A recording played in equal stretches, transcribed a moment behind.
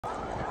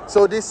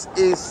So this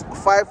is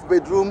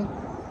 5-bedroom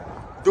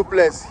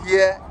duplex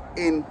here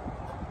in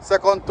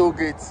Second Toll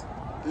Gate,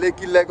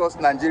 Lekki, Lagos,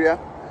 Nigeria.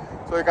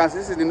 So you can see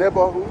this is the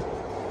neighborhood.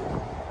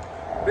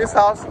 This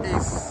house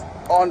is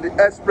on the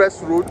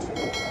express road.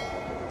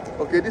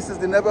 Okay, this is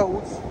the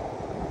neighborhood.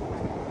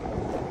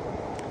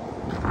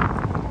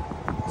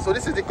 So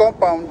this is the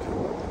compound.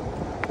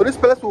 So this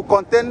place will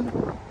contain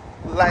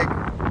like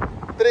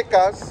 3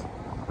 cars.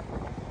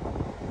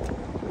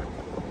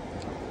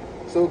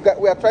 So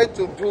we are trying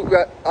to do, we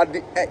are at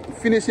the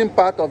finishing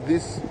part of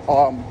this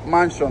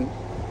mansion.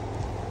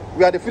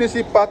 We are the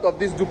finishing part of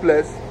this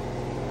duplex.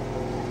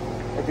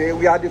 Okay,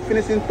 we are the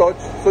finishing touch.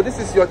 So this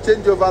is your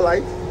changeover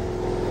light.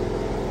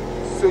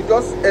 So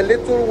just a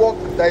little work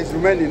that is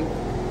remaining.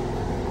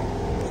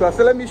 So I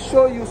said, let me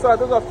show you, so that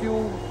those of you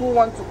who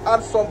want to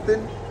add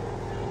something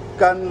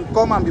can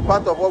come and be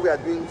part of what we are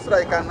doing, so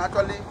that you can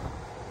actually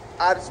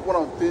add one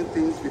or two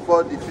things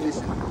before the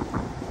finishing.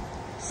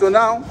 So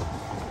now,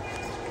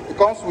 it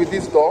comes with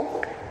this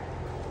door.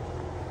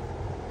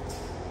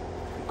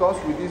 It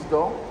comes with this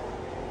door.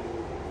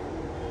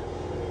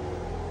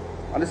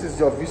 And this is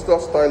your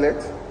visitor's toilet.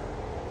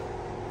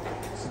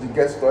 This is the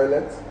guest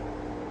toilet.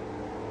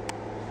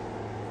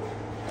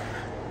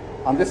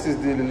 And this is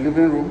the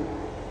living room.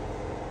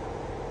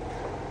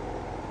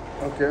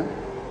 Okay.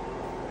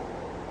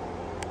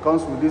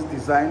 Comes with this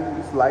design,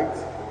 this light.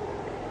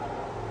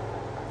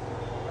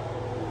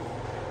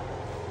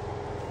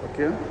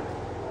 Okay.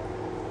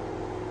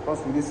 Comes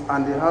with this,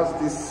 and it has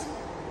this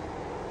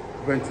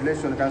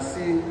ventilation. You can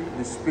see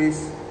the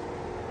space.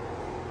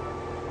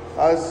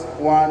 Has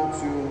 1,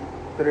 2,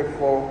 3,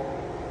 4,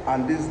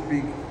 and this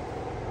big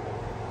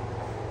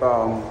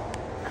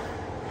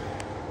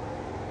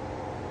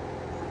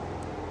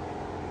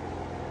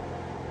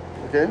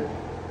okay.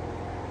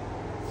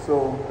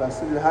 So you can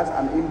see it has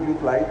an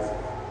inbuilt light.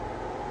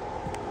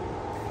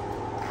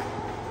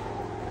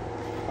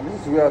 And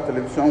this is where our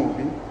television will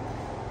be.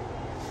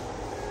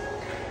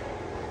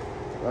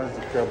 That's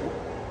the cable.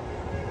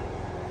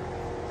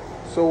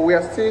 So we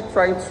are still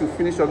trying to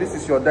finish up. This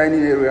is your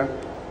dining area.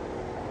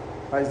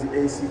 That is the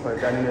AC for the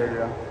dining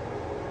area.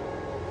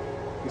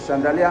 The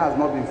chandelier has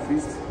not been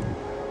fixed.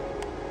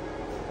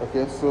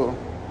 Okay, so,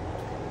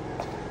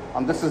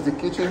 and this is the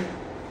kitchen.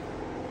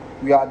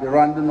 We are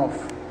rounding up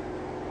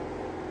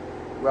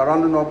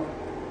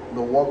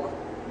the work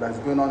that is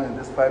going on in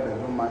this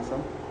 5-bedroom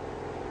mansion.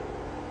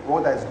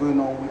 What that is going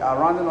on, we are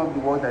rounding up the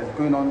work that is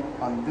going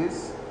on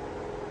this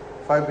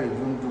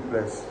 5-bedroom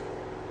duplex.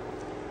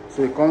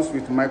 So it comes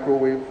with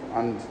microwave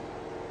and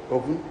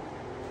oven.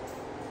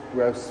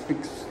 We have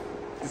fixed.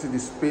 This is the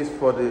space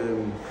for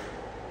the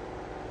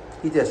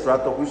heat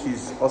extractor, which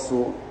is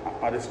also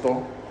at the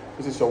store.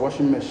 This is your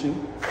washing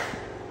machine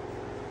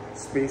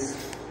space.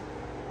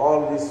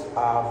 All these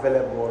are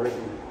available already.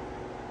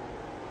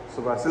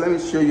 So let me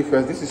show you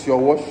first. This is your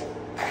wash.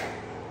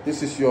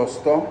 This is your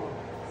store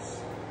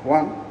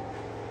 1,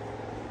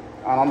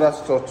 another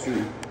store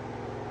 2.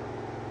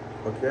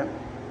 Okay.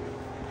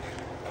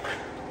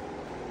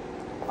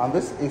 And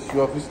this is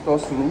your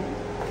visitor's room,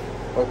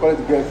 or I call it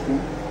the guest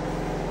room.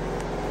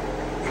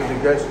 So the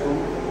guest room.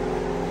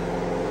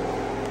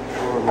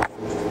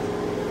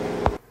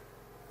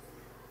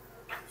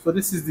 So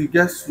this is the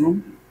guest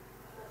room.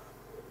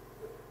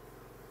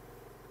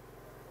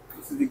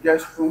 This is the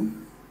guest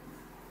room.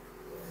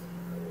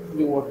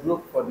 The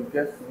wardrobe for the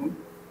guest room.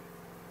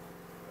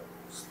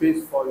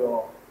 Space for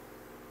your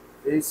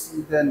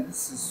AC. Then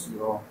this is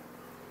your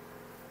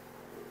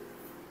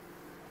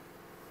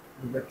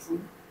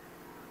bedroom.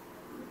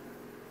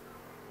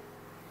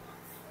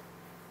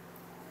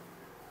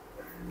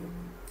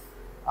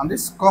 And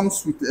this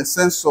comes with a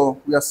sensor.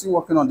 We are still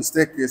working on the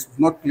staircase. We've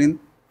not cleaned.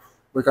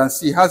 We can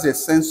see it has a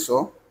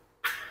sensor.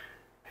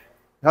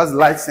 It has a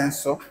light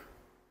sensor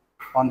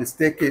on the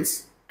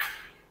staircase.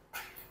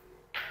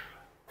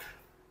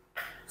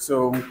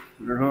 So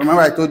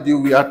remember I told you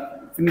we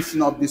are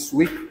finishing up this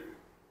week,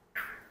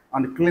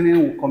 and the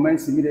cleaning will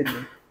commence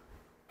immediately.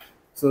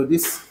 So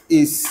this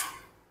is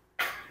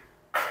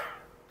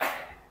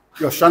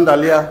your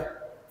chandelier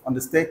on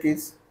the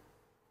staircase.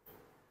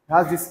 It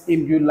has this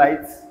inbuilt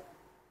light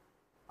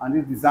and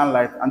this design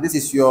light, and this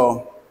is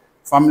your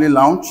family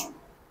lounge.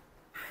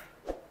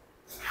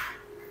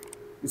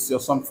 This is your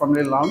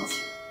family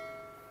lounge.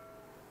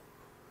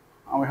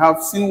 And we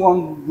have seen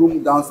one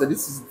room downstairs.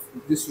 This is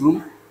this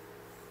room.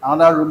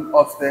 Another room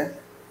upstairs.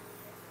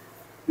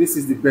 This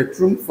is the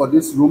bedroom for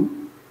this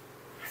room.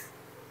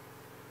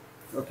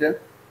 Okay.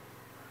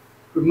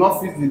 We've not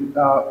fixed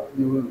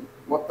the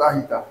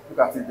water heater. Look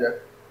at it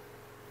there.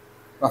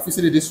 We are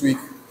fixing it this week.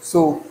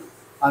 So,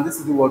 and this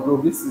is the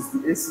wardrobe. This is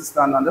the AC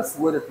stand, and that's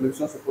where the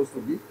television is supposed to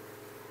be.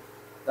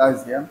 That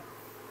is here.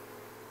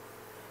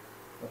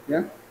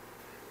 Okay.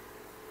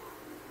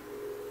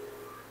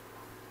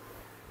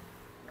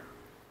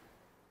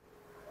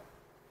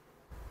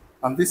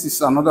 And this is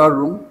another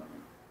room.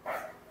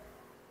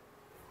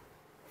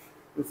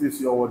 This is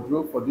your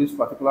wardrobe for this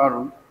particular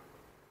room.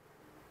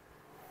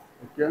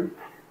 Okay.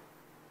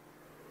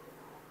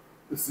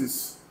 This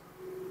is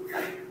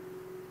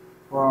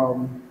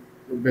The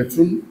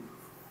bedroom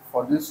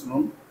for this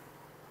room,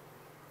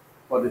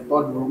 for the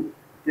third room.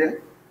 Okay,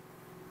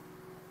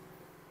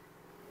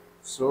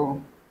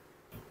 so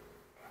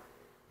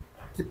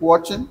keep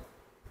watching.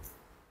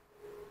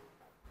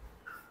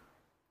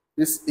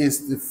 This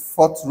is the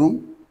fourth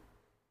room.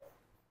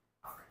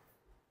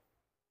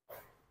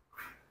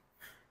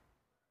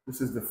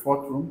 This is the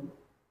fourth room.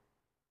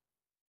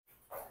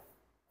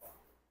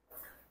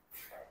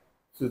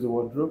 This is the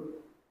wardrobe.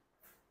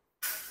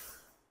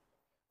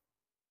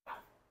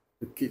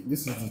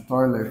 This is the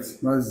toilet.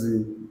 That's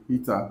the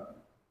heater.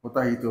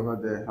 Water heater over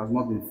there has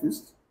not been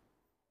fixed.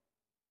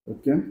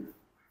 Okay.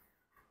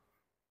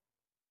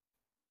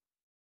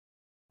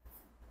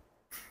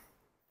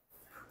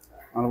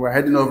 And we're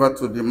heading over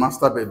to the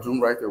master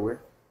bedroom right away.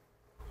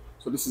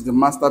 So this is the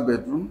master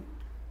bedroom.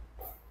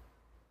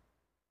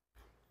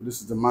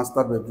 This is the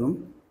master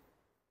bedroom.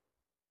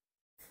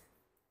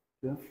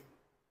 Yeah.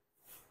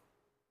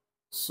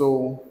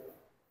 So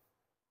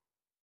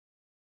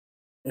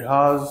it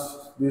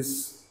has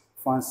this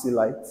fancy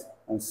light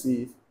and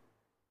see it,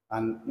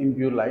 an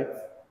inbuilt light.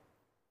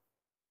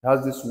 It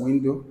has this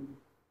window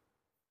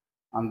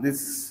and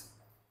this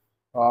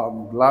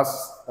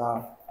glass.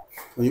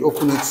 When you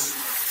open it,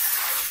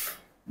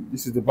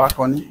 this is the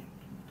balcony.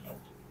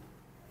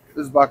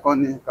 This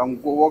balcony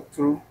can go walk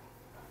through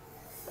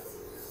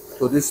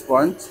to this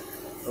point.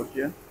 Okay.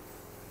 You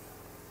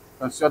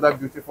can see other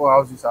beautiful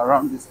houses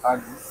around this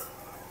axis.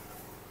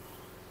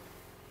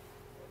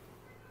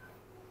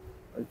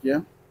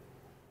 Okay.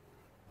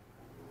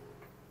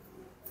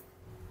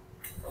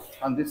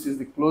 And this is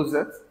the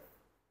closet.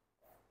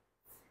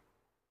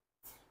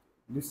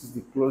 This is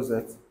the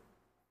closet.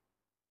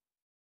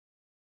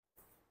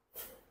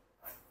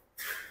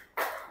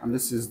 And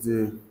this is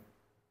the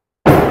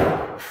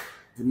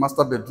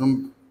master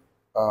bedroom.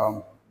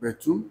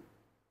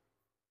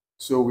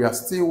 So we are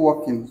still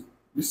working.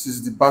 This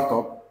is the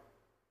bathtub,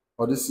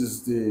 or this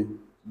is the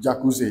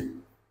jacuzzi.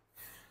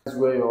 That's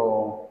where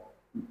your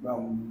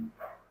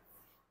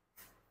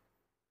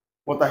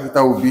water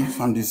heater will be,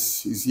 and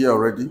this is here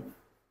already.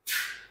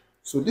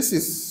 So this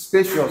is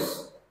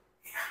spacious.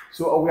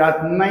 So we are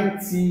at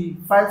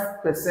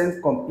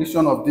 95%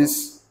 completion of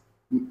this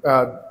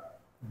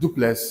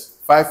duplex,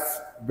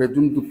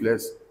 5-bedroom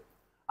duplex,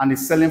 and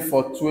it's selling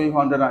for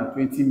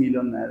 220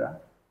 million naira.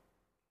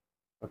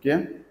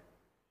 Okay,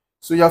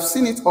 so you have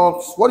seen it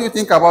all. What do you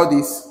think about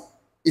this?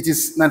 It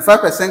is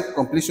 95%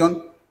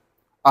 completion,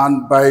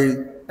 and by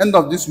end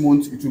of this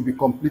month it will be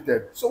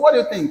completed. So what do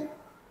you think?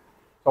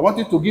 So I want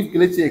you to give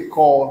Kelechi a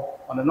call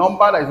on the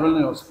number that is rolling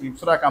on your screen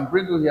so that I can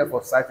bring you here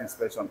for site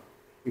inspection.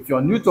 If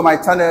you're new to my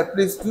channel,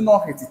 please do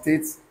not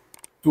hesitate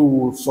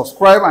to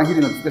subscribe and hit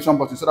the notification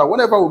button so that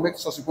whenever we make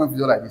subsequent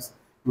video like this,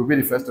 you'll be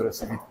the first to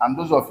receive it. And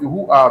those of you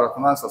who are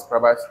returning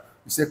subscribers,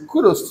 we say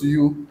kudos to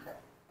you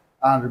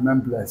and remain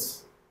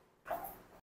blessed.